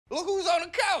Look who's on the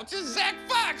couch. It's Zack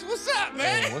Fox. What's up,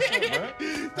 man? Hey, what's up,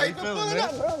 bro? Thanks for pulling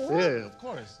up, bro. Yeah, of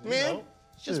course. Man,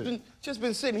 just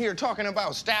been sitting here talking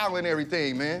about style and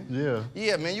everything, man. Yeah.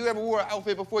 Yeah, man. You ever wore an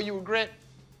outfit before you regret?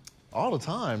 All the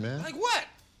time, man. Like what?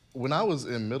 When I was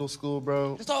in middle school,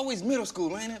 bro. It's always middle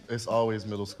school, ain't it? It's always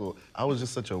middle school. I was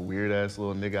just such a weird-ass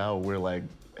little nigga. I would wear, like,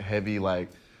 heavy, like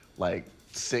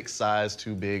 6 size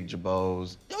too big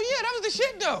jabots. Oh, yeah, that was the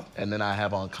shit, though. And then I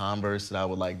have on Converse that I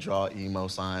would, like, draw emo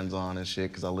signs on and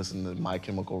shit because I listened to My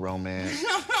Chemical Romance.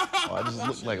 Oh, I just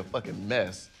looked like a fucking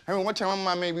mess. I remember one time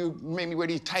my mom made me wear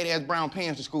these tight-ass brown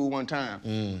pants to school one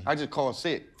time. I just called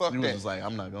sick. Fuck that. You was just like,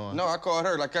 I'm not going. No, I called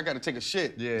her like I gotta take a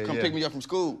shit. Yeah, Come pick me up from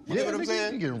school. You know what I'm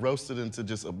saying? You getting roasted into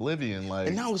just oblivion, like.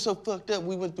 And now it was so fucked up,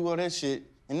 we went through all that shit.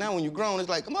 And now when you're grown, it's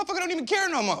like, a motherfucker don't even care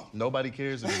no more. Nobody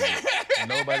cares anymore.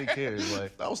 Nobody cares.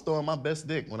 Like, I was throwing my best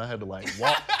dick when I had to, like,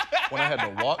 walk. When I had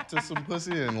to walk to some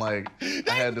pussy and, like,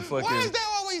 I had to fucking. Why is that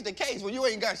always the case? When you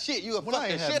ain't got shit, you a fuck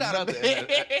the shit out of nothing.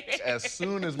 it. As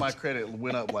soon as my credit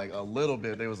went up, like, a little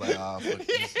bit, they was like, ah, fuck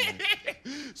this.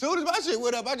 As soon as my shit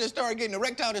went up, I just started getting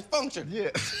erectile dysfunction.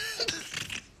 Yeah.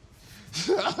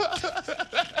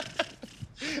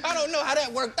 I don't know how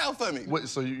that worked out for me. What,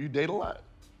 so you date a lot?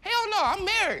 Hell no, I'm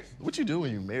married. What you do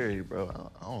when you married,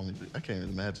 bro? I can't even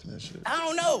imagine that shit. I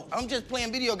don't know. I'm just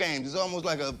playing video games. It's almost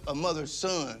like a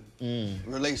mother-son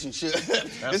relationship.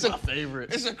 That's my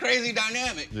favorite. It's a crazy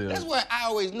dynamic. Yeah. That's what I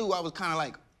always knew. I was kind of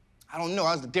like, I don't know,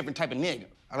 I was a different type of nigga.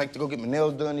 I like to go get my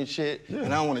nails done and shit, and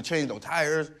I don't want to change no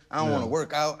tires. I don't want to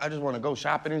work out. I just want to go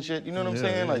shopping and shit. You know what I'm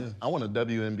saying? Like, I want a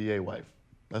WNBA wife.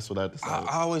 That's what I decided.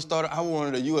 I always thought I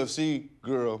wanted a UFC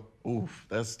girl. Oof,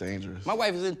 that's dangerous. My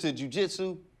wife is into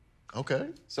jiu-jitsu. Okay.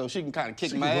 So she can kind of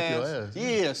kick She my can whoop ass. your ass.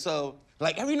 Yeah, so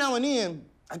like every now and then,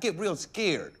 I get real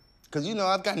scared. Cause you know,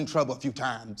 I've gotten in trouble a few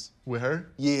times. With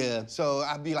her? Yeah, so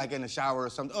I'd be like in the shower or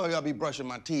something. Oh, I'll be brushing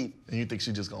my teeth. And you think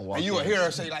she just gonna walk And you will hear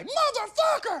her say like,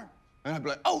 motherfucker! And I'd be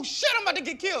like, oh shit, I'm about to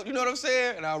get killed. You know what I'm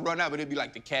saying? And I'll run out, but it'd be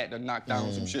like the cat that knocked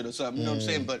down some shit or something. You know what I'm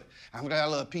saying? But I've got a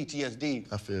little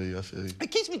PTSD. I feel you, I feel you. It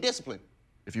keeps me disciplined.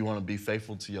 If you want to be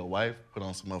faithful to your wife, put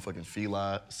on some motherfucking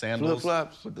fila sandals.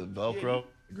 Flip-flops. With the Velcro.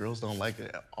 Girls don't like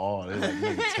it at all. They like,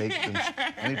 nigga, take them.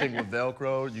 Anything with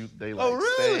Velcro, they like,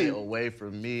 stay away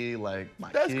from me, like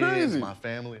my kids, crazy. my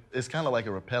family. It's kind of like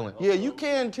a repellent. Yeah, you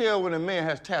can tell when a man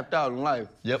has tapped out in life.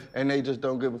 Yep. And they just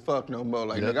don't give a fuck no more.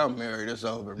 Like, nigga, I'm married, it's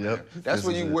over, man. Yep. That's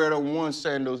when you wear the one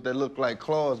sandals that look like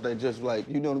claws that just like,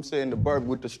 you know what I'm saying, the Barbie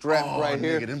with the strap right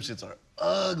here. Nigga, them shits are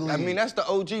ugly. I mean, that's the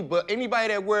OG, but anybody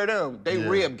that wear them, they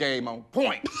rib game on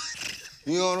point.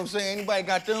 You know what I'm saying? Anybody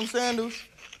got them sandals?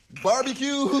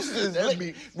 Barbecues is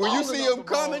when you see him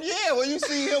coming, when you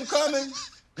see him coming,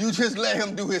 you just let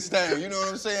him do his thing. You know what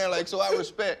I'm saying? Like, so I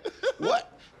respect.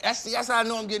 What? That's how I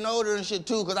know I'm getting older and shit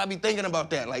too, because I be thinking about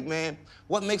that. Like, man,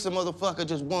 what makes a motherfucker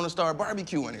just want to start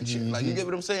barbecuing and shit? Like, you get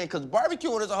what I'm saying? Because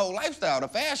barbecuing is a whole lifestyle. The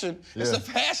fashion, it's a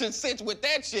fashion sits with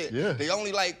that shit. Yeah. They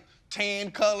only like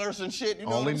tan colors and shit, you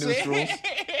know Only what I'm saying? neutrals.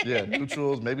 Yeah,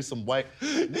 neutrals, maybe some white.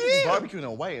 Niggas be barbecuing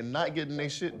in white and not getting their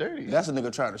shit dirty. That's a nigga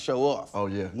trying to show off. Oh,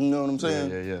 yeah. You know what I'm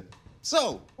saying? Yeah.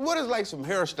 So, what is like some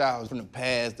hairstyles from the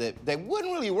past that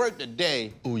wouldn't really work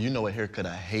today? Ooh, you know what haircut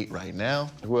I hate right now?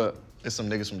 What? It's some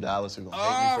niggas from Dallas who gonna hate me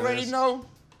I for already this. know.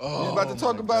 Oh, you about to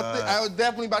talk about this? God. I was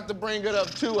definitely about to bring it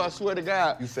up too, I swear to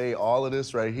God. You fade all of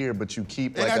this right here, but you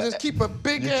keep And like I just keep a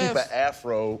big ass... You keep an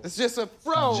afro. It's just a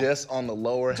fro. Just on the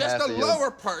lower half Just of the your...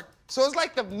 lower part. So it's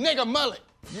like the nigga mullet.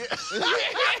 Yeah.